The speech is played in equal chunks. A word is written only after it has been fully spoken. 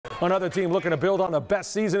Another team looking to build on the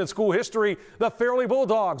best season in school history, the Fairley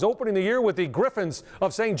Bulldogs, opening the year with the Griffins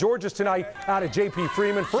of St. George's tonight out of J.P.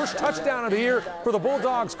 Freeman. First touchdown of the year for the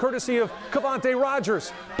Bulldogs, courtesy of Cavante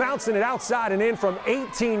Rogers, bouncing it outside and in from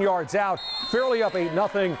 18 yards out. Fairley up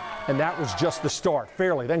 8-0, and that was just the start.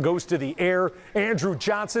 Fairley then goes to the air. Andrew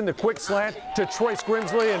Johnson, the quick slant to Troyce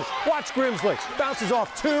Grimsley, and watch Grimsley bounces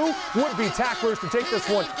off two would-be tacklers to take this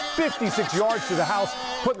one 56 yards to the house,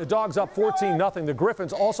 putting the Dogs up 14-0. The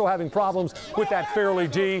Griffins also having problems with that Fairley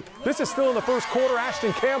D. This is still in the first quarter.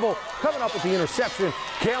 Ashton Campbell coming up with the interception.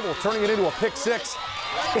 Campbell turning it into a pick six,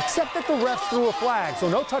 except that the refs threw a flag, so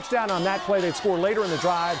no touchdown on that play. They'd score later in the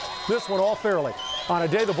drive. This one all Fairley. On a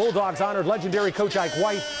day the Bulldogs honored legendary coach Ike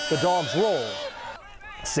White, the Dogs roll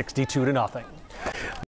 62-0.